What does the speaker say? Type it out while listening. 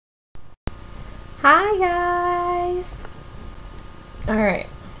Hi guys! Alright,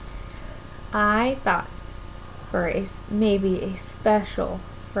 I thought for maybe a special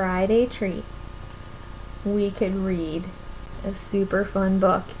Friday treat we could read a super fun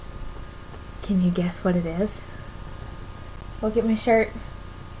book. Can you guess what it is? Look at my shirt.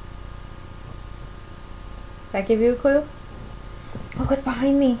 Does that give you a clue? Look what's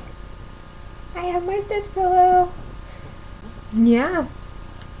behind me. I have my Stitch pillow. Yeah,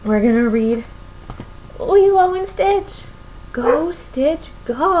 we're gonna read Lilo and Stitch. Go, Stitch,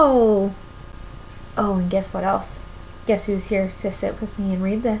 go! Oh, and guess what else? Guess who's here to sit with me and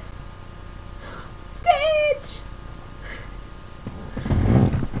read this? Stitch!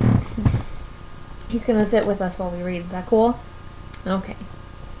 He's gonna sit with us while we read. Is that cool? Okay.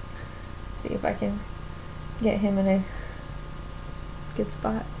 See if I can get him in a good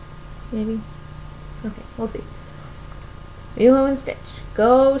spot. Maybe? Okay, we'll see. Lilo and Stitch.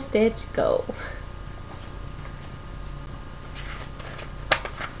 Go, Stitch, go.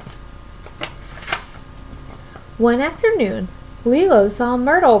 One afternoon, Lilo saw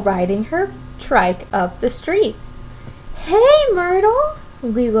Myrtle riding her trike up the street. "Hey, Myrtle!"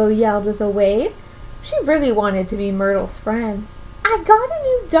 Lilo yelled with a wave. She really wanted to be Myrtle's friend. "I got a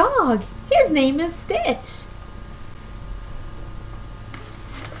new dog. His name is Stitch."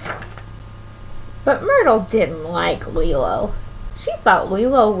 But Myrtle didn't like Lilo. She thought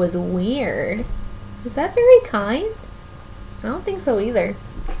Lilo was weird. Is that very kind? I don't think so either.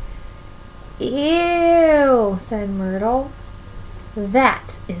 "Ew," said Myrtle.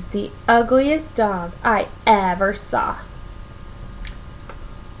 "That is the ugliest dog I ever saw."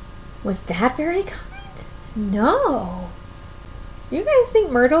 Was that very kind? No. You guys think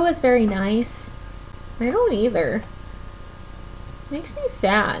Myrtle is very nice? I don't either. Makes me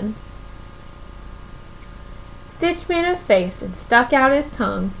sad. Stitch made a face and stuck out his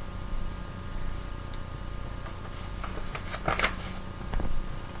tongue.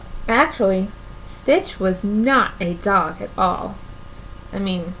 Actually, Stitch was not a dog at all. I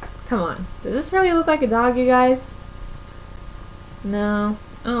mean, come on. Does this really look like a dog, you guys? No,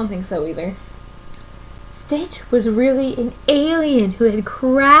 I don't think so either. Stitch was really an alien who had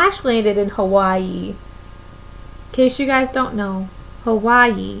crash landed in Hawaii. In case you guys don't know,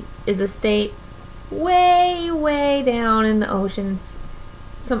 Hawaii is a state way, way down in the oceans.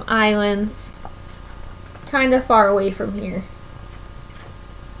 Some islands, kind of far away from here.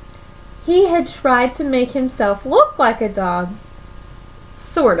 He had tried to make himself look like a dog,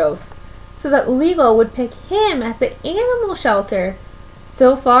 sort of, so that Lilo would pick him at the animal shelter.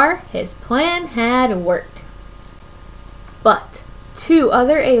 So far, his plan had worked. But two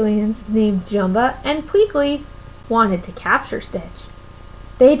other aliens named Jumba and Pleakley wanted to capture Stitch.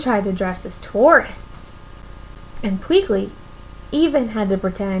 They tried to dress as tourists, and Pleakley even had to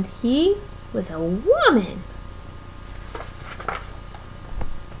pretend he was a woman.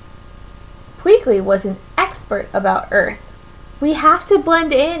 Pleakley was an expert about Earth. "We have to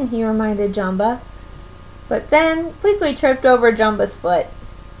blend in," he reminded Jumba. But then Pleakley tripped over Jumba's foot.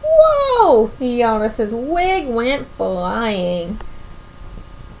 "Whoa!" he yelled as his wig went flying.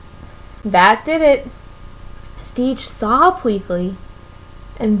 That did it. Stitch saw Pleakley,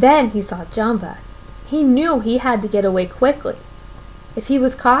 and then he saw Jumba. He knew he had to get away quickly. If he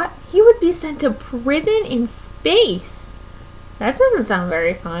was caught, he would be sent to prison in space. That doesn't sound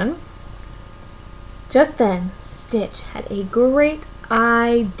very fun. Just then, Stitch had a great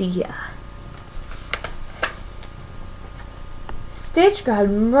idea. Stitch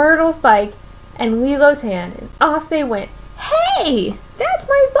grabbed Myrtle's bike and Lilo's hand, and off they went. "Hey, that's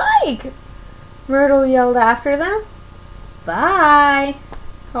my bike!" Myrtle yelled after them. "Bye,"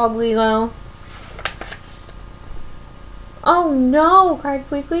 called Lilo. "Oh no," cried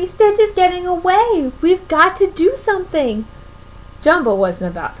Pleakley. "Stitch is getting away. We've got to do something." Jumbo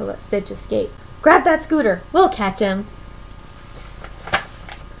wasn't about to let Stitch escape. "Grab that scooter. We'll catch him."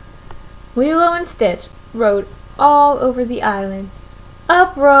 Lilo and Stitch rode all over the island.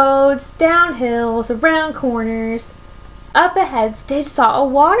 Up roads, down hills, around corners. Up ahead, Stitch saw a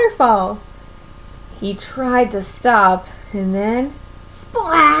waterfall. He tried to stop, and then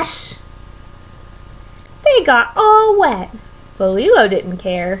splash! They got all wet, but Lilo didn't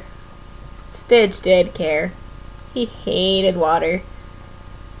care. Stitch did care. He hated water.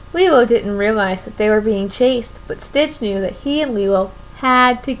 Lilo didn't realize that they were being chased, but Stitch knew that he and Lilo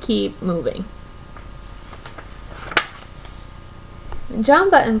had to keep moving.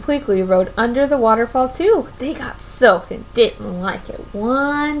 Jumba and Pleakley rode under the waterfall too. They got soaked and didn't like it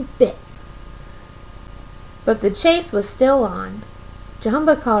one bit. But the chase was still on.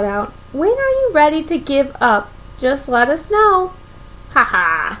 Jumba called out, "When are you ready to give up? Just let us know." Ha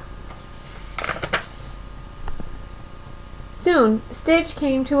ha! Soon, Stitch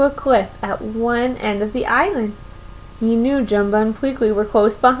came to a cliff at one end of the island. He knew Jumba and Pleakley were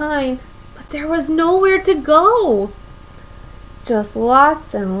close behind, but there was nowhere to go. Just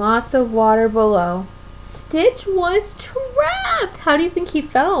lots and lots of water below. Stitch was trapped. How do you think he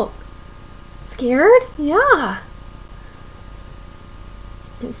felt? Scared? Yeah.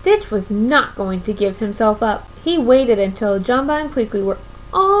 And Stitch was not going to give himself up. He waited until Jumba and Pleakley were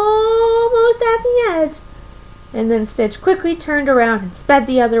almost at the edge. And then Stitch quickly turned around and sped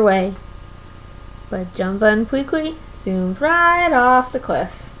the other way. But Jumba and Pleakley zoomed right off the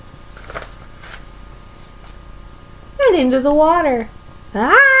cliff. And into the water.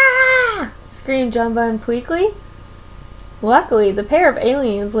 Ah! Screamed Jumba and Pleakley. Luckily, the pair of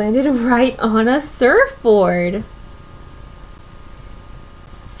aliens landed right on a surfboard.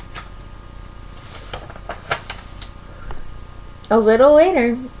 A little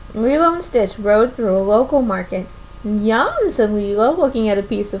later, Lilo and Stitch rode through a local market. Yum, said Lilo, looking at a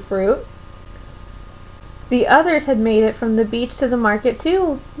piece of fruit. The others had made it from the beach to the market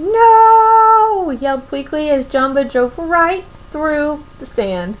too. No! Yelled Pleakley as Jumba drove right through the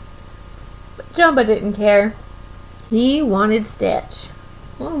stand. But Jumba didn't care. He wanted Stitch.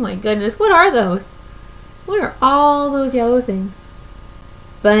 Oh my goodness, what are those? What are all those yellow things?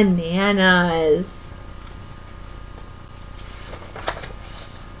 Bananas.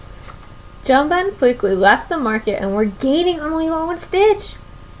 Jumba and Pleakley left the market and were gaining on Lilo and Stitch.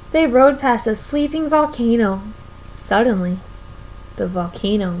 They rode past a sleeping volcano. Suddenly, the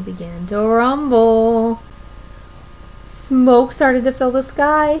volcano began to rumble. Smoke started to fill the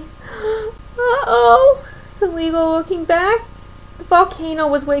sky. Uh-oh, said Lilo, looking back. The volcano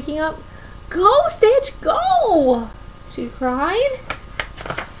was waking up. Go, Stitch, go! She cried.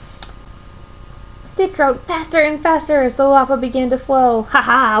 Stitch rode faster and faster as the lava began to flow. Ha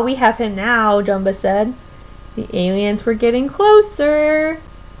ha, we have him now, Jumba said. The aliens were getting closer.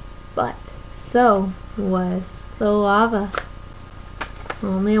 But so was the lava.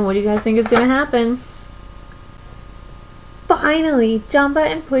 Oh man, what do you guys think is going to happen? Finally, Jumba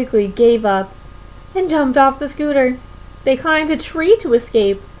and Pleakley gave up and jumped off the scooter. They climbed a tree to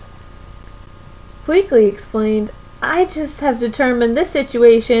escape. Pleakley explained, I just have determined this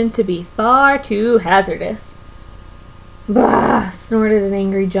situation to be far too hazardous. Bah, snorted an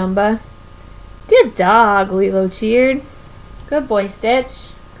angry Jumba. Good dog, Lilo cheered. Good boy, Stitch.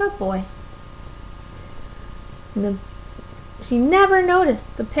 Good boy. She never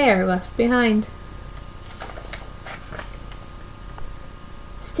noticed the pair left behind.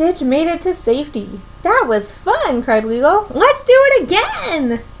 Stitch made it to safety. That was fun, cried Lilo. Let's do it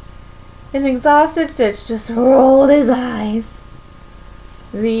again! An exhausted Stitch just rolled his eyes.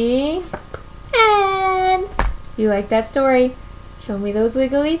 The end. If you like that story, show me those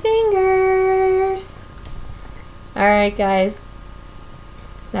wiggly fingers. Alright guys,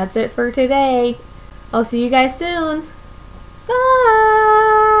 that's it for today. I'll see you guys soon.